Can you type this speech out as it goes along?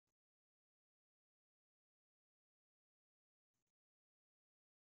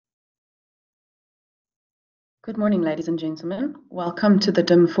Good morning, ladies and gentlemen. Welcome to the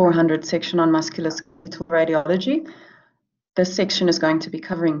DIM 400 section on musculoskeletal radiology. This section is going to be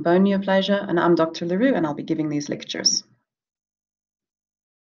covering bone neoplasia, and I'm Dr. LaRue, and I'll be giving these lectures.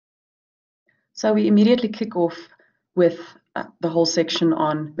 So we immediately kick off with the whole section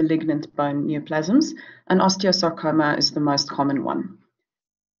on malignant bone neoplasms, and osteosarcoma is the most common one.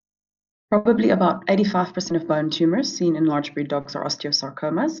 Probably about 85% of bone tumors seen in large breed dogs are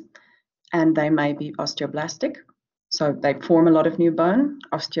osteosarcomas, and they may be osteoblastic. So they form a lot of new bone,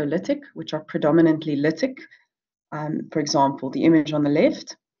 osteolytic, which are predominantly lytic, for example, the image on the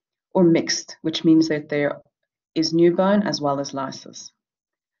left, or mixed, which means that there is new bone as well as lysis.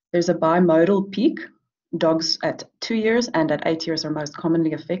 There's a bimodal peak. Dogs at 2 years and at 8 years are most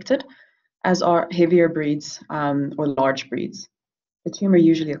commonly affected, as are heavier breeds or large breeds. The tumor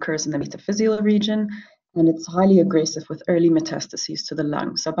usually occurs in the metaphyseal region, and it's highly aggressive with early metastases to the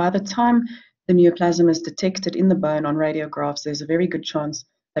lung. So by the time the neoplasm is detected in the bone on radiographs, there's a very good chance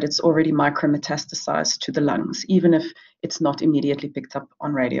that it's already micrometastasized to the lungs, even if it's not immediately picked up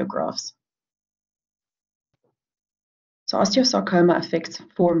on radiographs. So osteosarcoma affects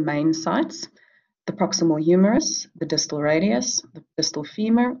 4 main sites: the proximal humerus, the distal radius, the distal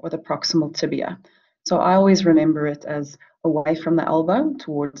femur, or the proximal tibia. So I always remember it as away from the elbow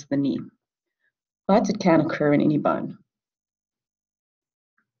towards the knee, but it can occur in any bone.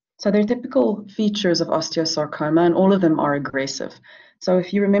 So there are typical features of osteosarcoma, and all of them are aggressive. So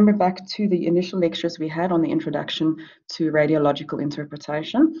if you remember back to the initial lectures we had on the introduction to radiological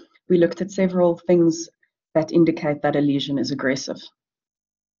interpretation, we looked at several things that indicate that a lesion is aggressive.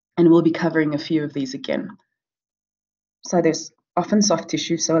 And we'll be covering a few of these again. So there's often soft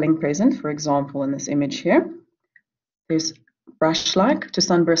tissue swelling present, for example, in this image here. There's brush-like to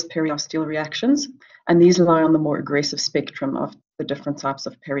sunburst periosteal reactions, and these lie on the more aggressive spectrum of the different types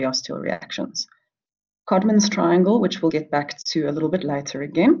of periosteal reactions. Codman's triangle, which we'll get back to a little bit later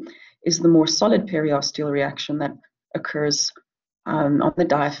again, is the more solid periosteal reaction that occurs on the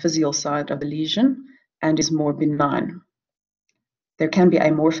diaphyseal side of the lesion and is more benign. There can be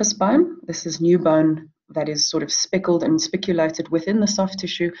amorphous bone. This is new bone that is sort of speckled and spiculated within the soft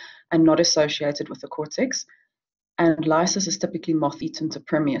tissue and not associated with the cortex. And lysis is typically moth-eaten to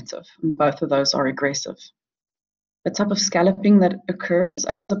permeative, and both of those are aggressive. The type of scalloping that occurs, as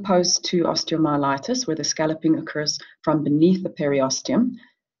opposed to osteomyelitis, where the scalloping occurs from beneath the periosteum,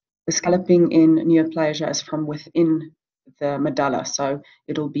 the scalloping in neoplasia is from within the medulla, so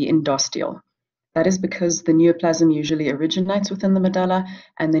it'll be endosteal. That is because the neoplasm usually originates within the medulla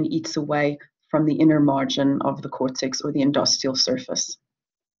and then eats away from the inner margin of the cortex or the endosteal surface.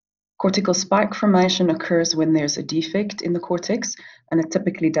 Cortical spike formation occurs when there's a defect in the cortex, and it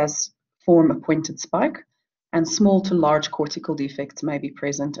typically does form a pointed spike, and small to large cortical defects may be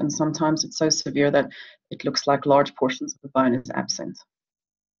present, and sometimes it's so severe that it looks like large portions of the bone is absent.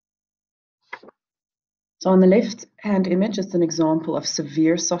 So on the left-hand image is an example of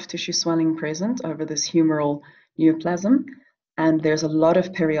severe soft tissue swelling present over this humeral neoplasm, and there's a lot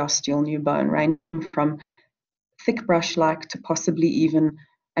of periosteal new bone ranging from thick brush-like to possibly even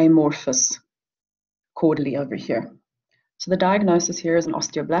amorphous caudally over here. So the diagnosis here is an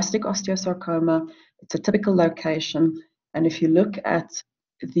osteoblastic osteosarcoma. It's a typical location, and if you look at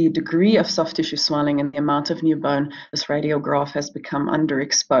the degree of soft tissue swelling and the amount of new bone, this radiograph has become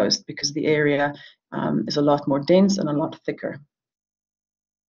underexposed because the area is a lot more dense and a lot thicker.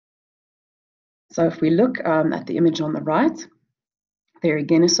 So if we look at the image on the right, there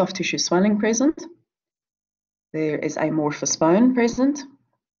again is soft tissue swelling present. There is amorphous bone present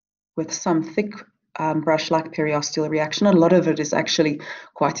with some thick brush-like periosteal reaction. A lot of it is actually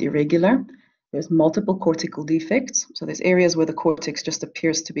quite irregular. There's multiple cortical defects. So there's areas where the cortex just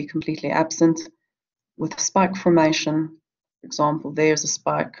appears to be completely absent with spike formation. For example, there's a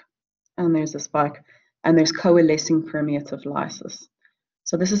spike, and there's a spike, and there's coalescing permeative lysis.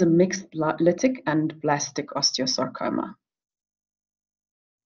 So this is a mixed lytic and blastic osteosarcoma.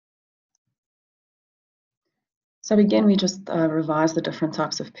 So again, we just revised the different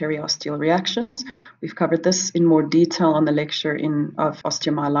types of periosteal reactions. We've covered this in more detail on the lecture of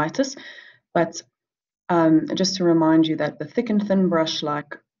osteomyelitis, but just to remind you that the thick and thin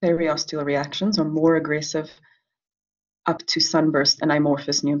brush-like periosteal reactions are more aggressive up to sunburst and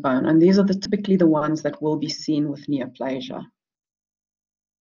amorphous new bone, and these are typically the ones that will be seen with neoplasia.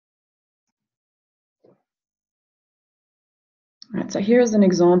 Right, so here is an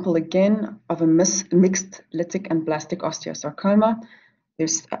example again of a mixed lytic and blastic osteosarcoma.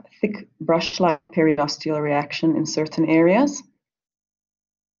 There's a thick brush-like periosteal reaction in certain areas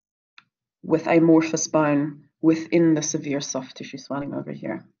with amorphous bone within the severe soft tissue swelling over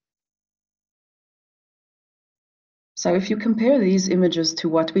here. So if you compare these images to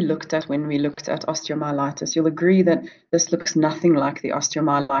what we looked at when we looked at osteomyelitis, you'll agree that this looks nothing like the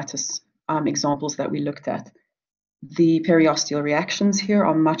osteomyelitis examples that we looked at. The periosteal reactions here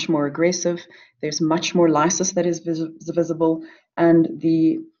are much more aggressive. There's much more lysis that is visible, and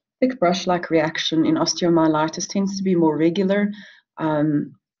the thick brush-like reaction in osteomyelitis tends to be more regular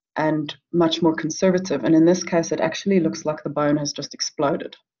and much more conservative. And in this case, it actually looks like the bone has just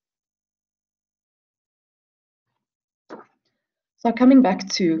exploded. So coming back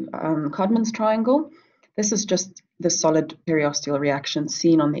to Codman's triangle, this is just the solid periosteal reaction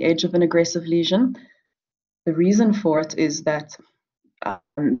seen on the edge of an aggressive lesion. The reason for it is that the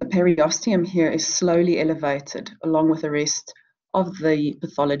periosteum here is slowly elevated along with the rest of the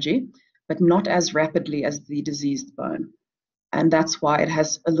pathology, but not as rapidly as the diseased bone. And that's why it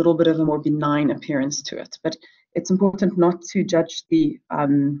has a little bit of a more benign appearance to it. But it's important not to judge the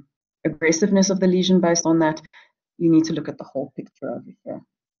aggressiveness of the lesion based on that. You need to look at the whole picture over here.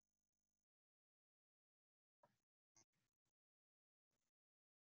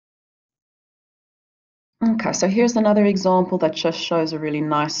 Okay, so here's another example that just shows a really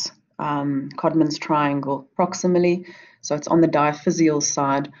nice Codman's triangle proximally. So it's on the diaphyseal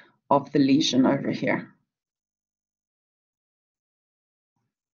side of the lesion over here.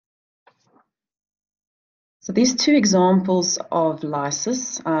 So these two examples of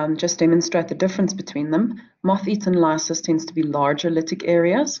lysis just demonstrate the difference between them. Moth-eaten lysis tends to be larger lytic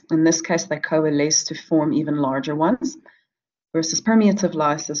areas. In this case, they coalesce to form even larger ones, versus permeative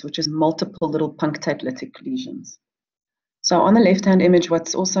lysis, which is multiple little punctate lytic lesions. So on the left-hand image,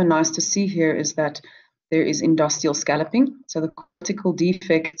 what's also nice to see here is that there is endosteal scalloping. So the cortical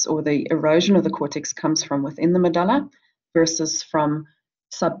defects or the erosion of the cortex comes from within the medulla versus from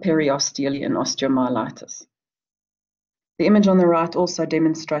subperiosteally in osteomyelitis. The image on the right also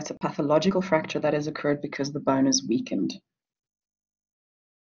demonstrates a pathological fracture that has occurred because the bone is weakened.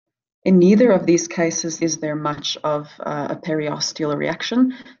 In neither of these cases is there much of a periosteal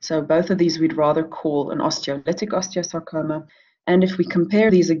reaction. So both of these we'd rather call an osteolytic osteosarcoma. And if we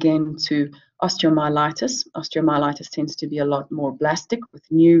compare these again to osteomyelitis, osteomyelitis tends to be a lot more blastic with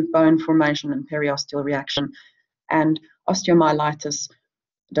new bone formation and periosteal reaction. And osteomyelitis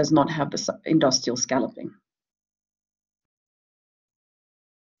does not have the endosteal scalloping.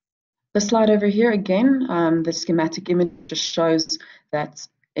 The slide over here again, the schematic image just shows that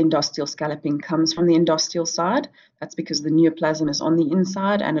endosteal scalloping comes from the endosteal side. That's because the neoplasm is on the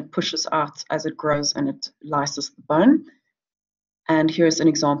inside and it pushes out as it grows and it lyses the bone. And here's an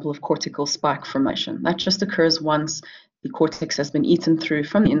example of cortical spike formation. That just occurs once the cortex has been eaten through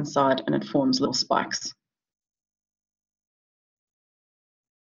from the inside and it forms little spikes.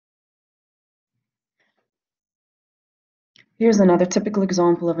 Here's another typical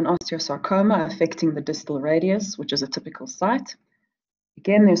example of an osteosarcoma affecting the distal radius, which is a typical site.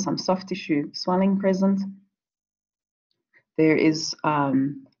 Again, there's some soft tissue swelling present. There is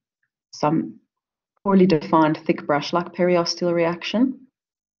some poorly defined thick brush-like periosteal reaction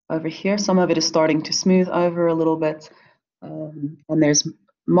over here. Some of it is starting to smooth over a little bit. And there's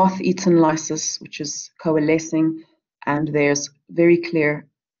moth-eaten lysis, which is coalescing, and there's very clear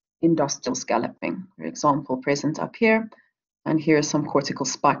endosteal scalloping, for example, present up here. And here's some cortical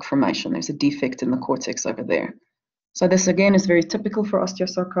spike formation. There's a defect in the cortex over there. So this again is very typical for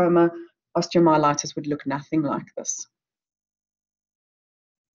osteosarcoma. Osteomyelitis would look nothing like this.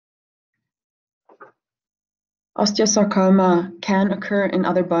 Osteosarcoma can occur in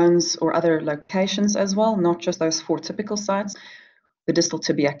other bones or other locations as well, not just those four typical sites. The distal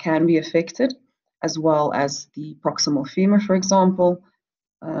tibia can be affected, as well as the proximal femur, for example.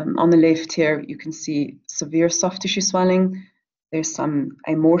 On the left here, you can see severe soft tissue swelling. There's some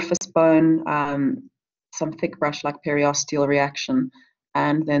amorphous bone, some thick brush-like periosteal reaction,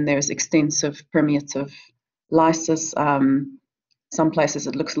 and then there's extensive permeative lysis. Some places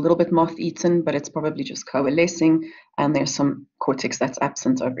it looks a little bit moth-eaten, but it's probably just coalescing, and there's some cortex that's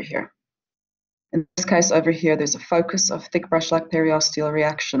absent over here. In this case over here, there's a focus of thick brush-like periosteal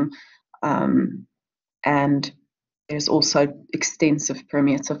reaction, and there's also extensive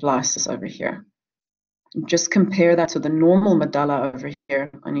permeative lysis over here. Just compare that to the normal medulla over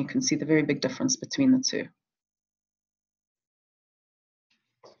here, and you can see the very big difference between the two.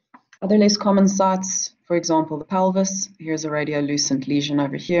 Other less common sites, for example, the pelvis. Here's a radiolucent lesion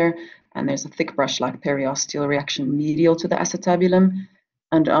over here, and there's a thick brush-like periosteal reaction medial to the acetabulum.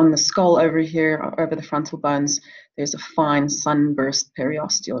 And on the skull over here, over the frontal bones, there's a fine sunburst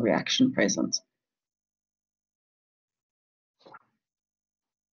periosteal reaction present.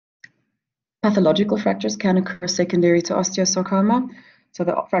 Pathological fractures can occur secondary to osteosarcoma. So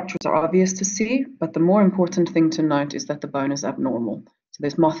the fractures are obvious to see, but the more important thing to note is that the bone is abnormal. So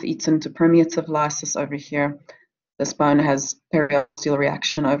there's moth-eaten to permeative lysis over here. This bone has periosteal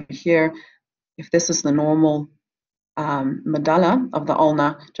reaction over here. If this is the normal medulla of the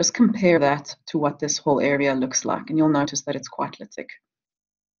ulna, just compare that to what this whole area looks like, and you'll notice that it's quite lytic.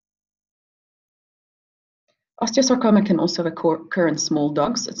 Osteosarcoma can also occur in small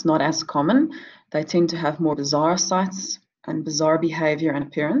dogs. It's not as common. They tend to have more bizarre sites and bizarre behavior and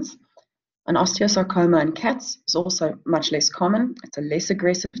appearance. An osteosarcoma in cats is also much less common. It's a less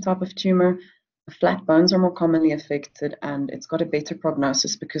aggressive type of tumor. The flat bones are more commonly affected, and it's got a better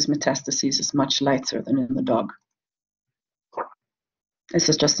prognosis because metastasis is much later than in the dog. This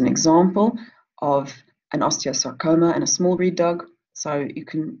is just an example of an osteosarcoma in a small breed dog. So you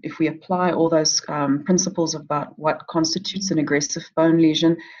can, if we apply all those principles about what constitutes an aggressive bone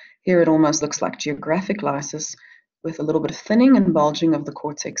lesion, here it almost looks like geographic lysis with a little bit of thinning and bulging of the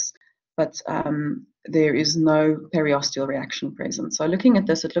cortex, but there is no periosteal reaction present. So looking at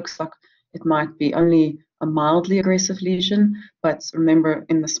this, it looks like it might be only a mildly aggressive lesion, but remember,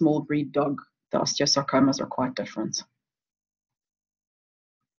 in the small breed dog, the osteosarcomas are quite different.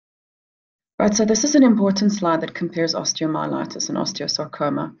 Right, so this is an important slide that compares osteomyelitis and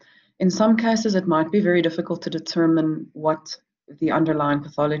osteosarcoma. In some cases, it might be very difficult to determine what the underlying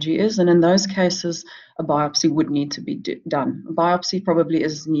pathology is, and in those cases, a biopsy would need to be done. A biopsy probably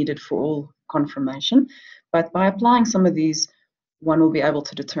is needed for all confirmation, but by applying some of these, one will be able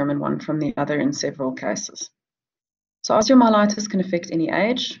to determine one from the other in several cases. So osteomyelitis can affect any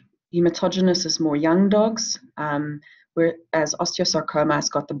age. Hematogynous is more young dogs, whereas osteosarcoma has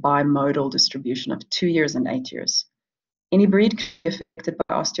got the bimodal distribution of 2 years and 8 years. Any breed can be affected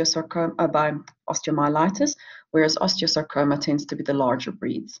by osteomyelitis, whereas osteosarcoma tends to be the larger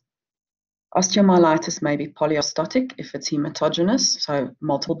breeds. Osteomyelitis may be polyostotic if it's hematogynous, so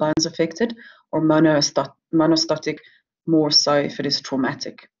multiple bones affected, or monostotic, more so if it is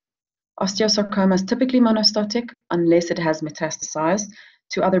traumatic. Osteosarcoma is typically monostotic unless it has metastasized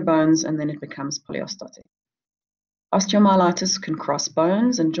to other bones and then it becomes polyostotic. Osteomyelitis can cross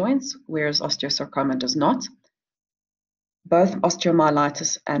bones and joints, whereas osteosarcoma does not. Both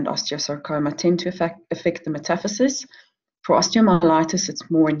osteomyelitis and osteosarcoma tend to affect the metaphysis. For osteomyelitis, it's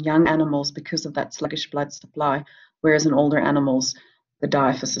more in young animals because of that sluggish blood supply, whereas in older animals, the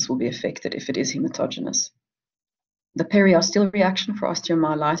diaphysis will be affected if it is hematogynous. The periosteal reaction for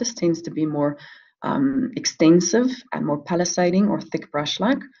osteomyelitis tends to be more extensive and more palisading or thick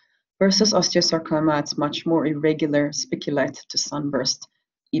brush-like, versus osteosarcoma, it's much more irregular, spiculated to sunburst,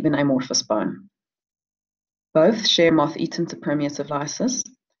 even amorphous bone. Both share moth-eaten to permeative lysis,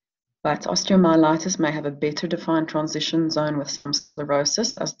 but osteomyelitis may have a better defined transition zone with some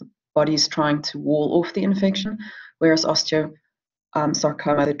sclerosis as the body is trying to wall off the infection, whereas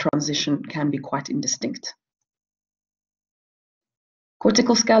osteosarcoma, the transition can be quite indistinct.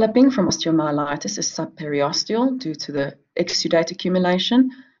 Cortical scalloping from osteomyelitis is subperiosteal due to the exudate accumulation,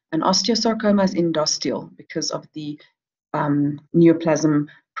 and osteosarcoma is endosteal because of the neoplasm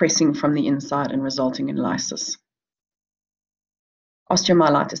pressing from the inside and resulting in lysis.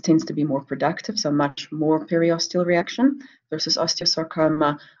 Osteomyelitis tends to be more productive, so much more periosteal reaction, versus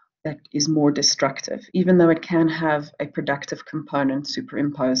osteosarcoma that is more destructive, even though it can have a productive component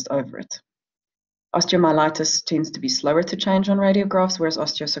superimposed over it. Osteomyelitis tends to be slower to change on radiographs, whereas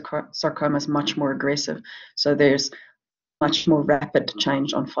osteosarcoma is much more aggressive, so there's much more rapid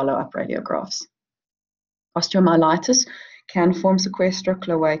change on follow-up radiographs. Osteomyelitis can form sequestra,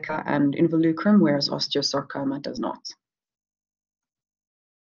 cloaca, and involucrum, whereas osteosarcoma does not.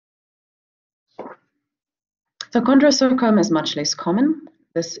 So chondrosarcoma is much less common.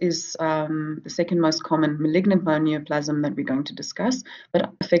 This is the second most common malignant bone neoplasm that we're going to discuss,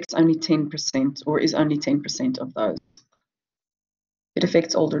 but affects only 10% or is only 10% of those. It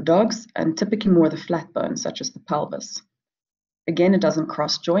affects older dogs and typically more the flat bones, such as the pelvis. Again, it doesn't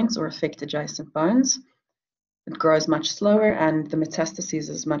cross joints or affect adjacent bones. It grows much slower and the metastasis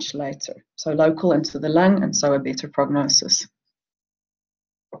is much later, so local into the lung and so a better prognosis.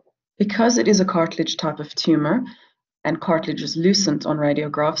 Because it is a cartilage type of tumor and cartilage is lucent on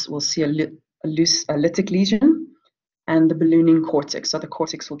radiographs, we'll see a lytic lesion and the ballooning cortex, so the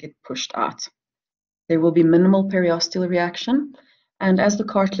cortex will get pushed out. There will be minimal periosteal reaction, and as the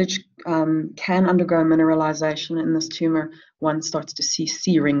cartilage can undergo mineralization in this tumor, one starts to see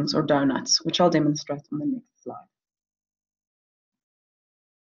C-rings or donuts, which I'll demonstrate on the next slide.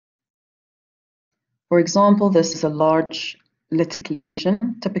 For example, this is a large lytic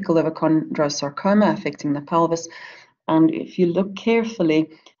lesion, typical of a chondrosarcoma affecting the pelvis. And if you look carefully,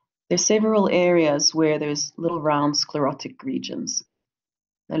 there's several areas where there's little round sclerotic regions.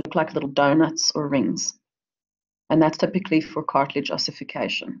 They look like little donuts or rings. And that's typically for cartilage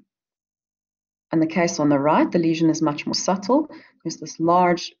ossification. In the case on the right, the lesion is much more subtle. There's this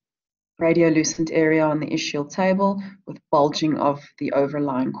large radiolucent area on the ischial table with bulging of the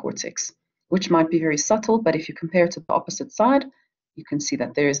overlying cortex, which might be very subtle, but if you compare it to the opposite side, you can see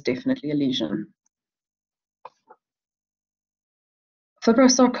that there is definitely a lesion.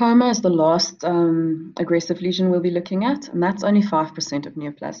 Fibrosarcoma is the last aggressive lesion we'll be looking at, and that's only 5% of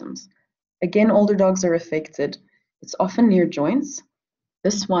neoplasms. Again, older dogs are affected. It's often near joints.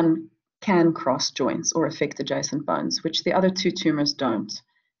 This one can cross joints or affect adjacent bones, which the other two tumors don't.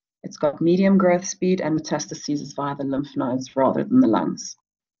 It's got medium growth speed and metastases via the lymph nodes rather than the lungs.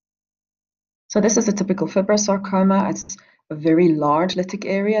 So this is a typical fibrosarcoma. It's a very large lytic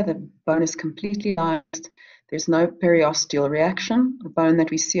area. The bone is completely lysed. There's no periosteal reaction. The bone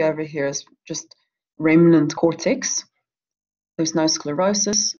that we see over here is just remnant cortex. There's no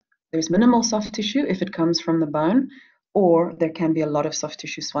sclerosis. There's minimal soft tissue if it comes from the bone, or there can be a lot of soft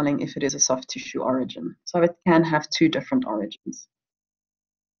tissue swelling if it is a soft tissue origin. So it can have two different origins.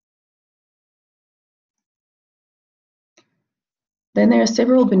 Then there are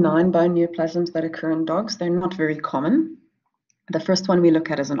several benign bone neoplasms that occur in dogs. They're not very common. The first one we look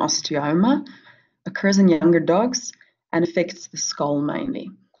at is an osteoma, occurs in younger dogs and affects the skull mainly.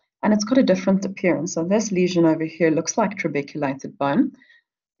 And it's got a different appearance. So this lesion over here looks like trabeculated bone.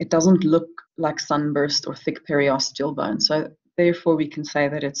 It doesn't look like sunburst or thick periosteal bone. So therefore we can say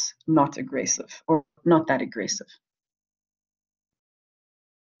that it's not aggressive or not that aggressive.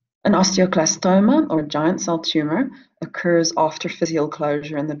 An osteoclastoma, or giant cell tumor, occurs after physeal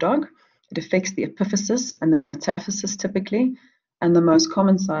closure in the dog. It affects the epiphysis and the metaphysis typically, and the most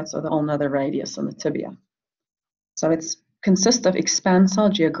common sites are the ulnar radius and the tibia. So it consists of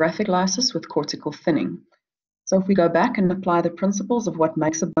expansile geographic lysis with cortical thinning. So if we go back and apply the principles of what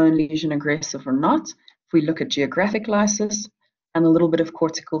makes a bone lesion aggressive or not, if we look at geographic lysis and a little bit of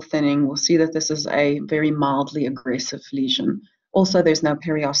cortical thinning, we'll see that this is a very mildly aggressive lesion. Also, there's no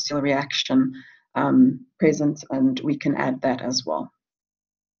periosteal reaction present, and we can add that as well.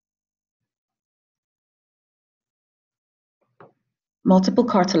 Multiple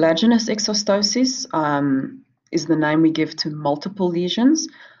cartilaginous exostosis is the name we give to multiple lesions.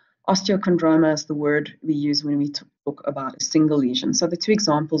 Osteochondroma is the word we use when we talk about a single lesion. So the two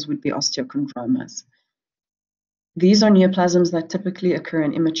examples would be osteochondromas. These are neoplasms that typically occur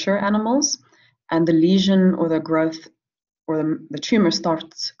in immature animals, and the lesion or the growth or the tumor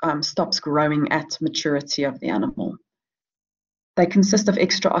stops growing at maturity of the animal. They consist of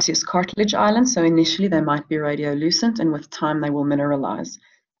extraosseous cartilage islands, so initially they might be radiolucent, and with time they will mineralize.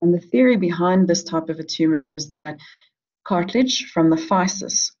 And the theory behind this type of a tumor is that cartilage from the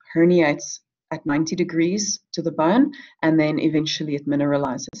physis herniates at 90 degrees to the bone, and then eventually it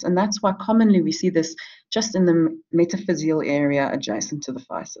mineralizes. And that's why commonly we see this just in the metaphyseal area adjacent to the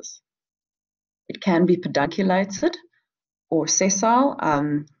physis. It can be pedunculated or sessile,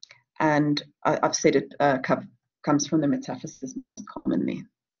 and I've said it comes from the metaphysis commonly.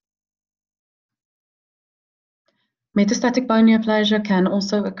 Metastatic bone neoplasia can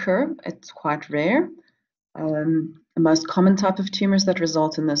also occur. It's quite rare. The most common type of tumors that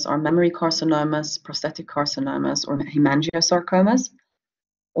result in this are mammary carcinomas, prostatic carcinomas, or hemangiosarcomas,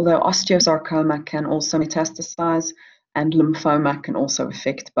 although osteosarcoma can also metastasize and lymphoma can also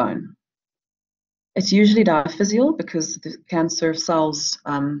affect bone. It's usually diaphyseal because the cancer cells,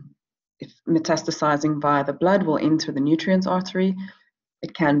 if metastasizing via the blood, will enter the nutrients artery.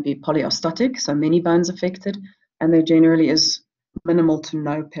 It can be polyostotic, so many bones affected, and there generally is minimal to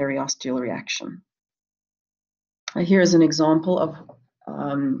no periosteal reaction. Here is an example of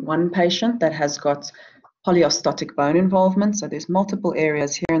one patient that has got polyostotic bone involvement. So there's multiple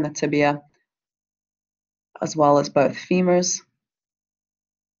areas here in the tibia, as well as both femurs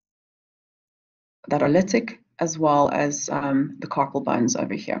that are lytic, as well as the carpal bones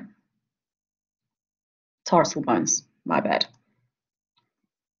over here. Tarsal bones, my bad.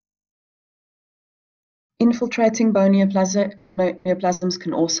 Infiltrating bone neoplasms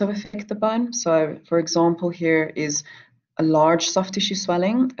can also affect the bone. So, for example, here is a large soft tissue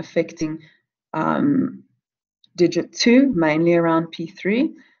swelling affecting digit 2, mainly around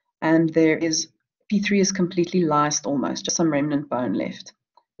P3, and there is P3 is completely lysed almost, just some remnant bone left.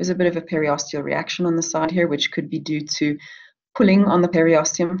 There's a bit of a periosteal reaction on the side here, which could be due to pulling on the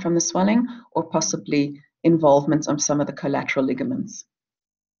periosteum from the swelling or possibly involvement of some of the collateral ligaments.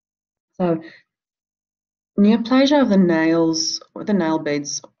 So neoplasia of the nails or the nail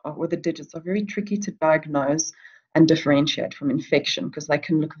beds or the digits are very tricky to diagnose and differentiate from infection because they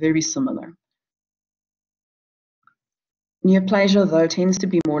can look very similar. Neoplasia, though, tends to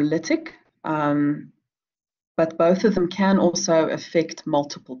be more lytic, but both of them can also affect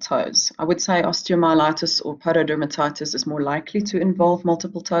multiple toes. I would say osteomyelitis or pododermatitis is more likely to involve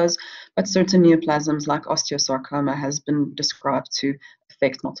multiple toes, but certain neoplasms like osteosarcoma has been described to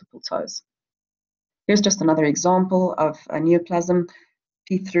affect multiple toes. Here's just another example of a neoplasm.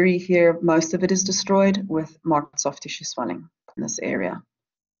 P3 here, most of it is destroyed with marked soft tissue swelling in this area.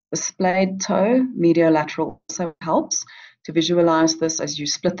 The splayed toe, mediolateral, also helps to visualize this as you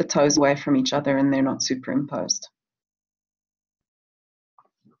split the toes away from each other and they're not superimposed.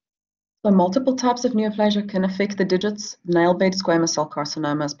 So multiple types of neoplasia can affect the digits. Nail bed squamous cell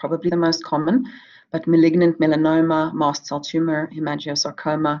carcinoma is probably the most common, but malignant melanoma, mast cell tumor,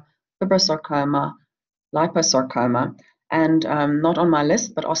 hemangiosarcoma, fibrosarcoma, liposarcoma, and not on my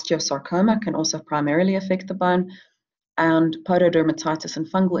list, but osteosarcoma can also primarily affect the bone, and pododermatitis and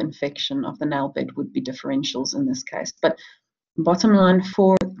fungal infection of the nail bed would be differentials in this case. But bottom line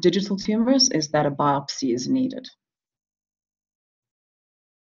for digital tumors is that a biopsy is needed.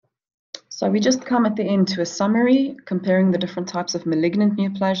 So we just come at the end to a summary comparing the different types of malignant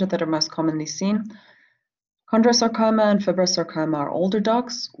neoplasia that are most commonly seen. Chondrosarcoma and fibrosarcoma are older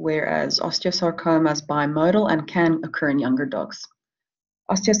dogs, whereas osteosarcoma is bimodal and can occur in younger dogs.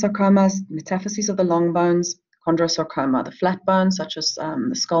 Osteosarcoma is metaphyses of the long bones, chondrosarcoma, the flat bones, such as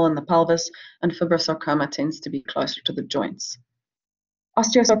the skull and the pelvis, and fibrosarcoma tends to be closer to the joints.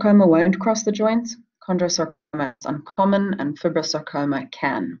 Osteosarcoma won't cross the joint, chondrosarcoma is uncommon, and fibrosarcoma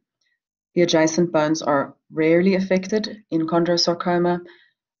can. The adjacent bones are rarely affected in chondrosarcoma,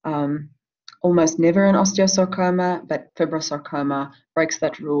 almost never in osteosarcoma, but fibrosarcoma breaks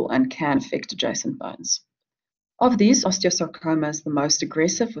that rule and can affect adjacent bones. Of these, osteosarcoma is the most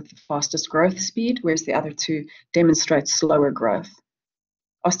aggressive with the fastest growth speed, whereas the other two demonstrate slower growth.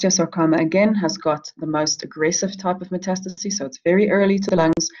 Osteosarcoma, again, has got the most aggressive type of metastasis, so it's very early to the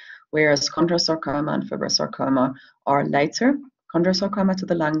lungs, whereas chondrosarcoma and fibrosarcoma are later. Chondrosarcoma to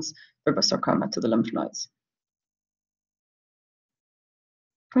the lungs, fibrosarcoma to the lymph nodes.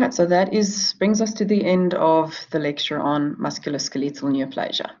 Right, so that brings us to the end of the lecture on musculoskeletal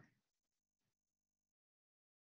neoplasia.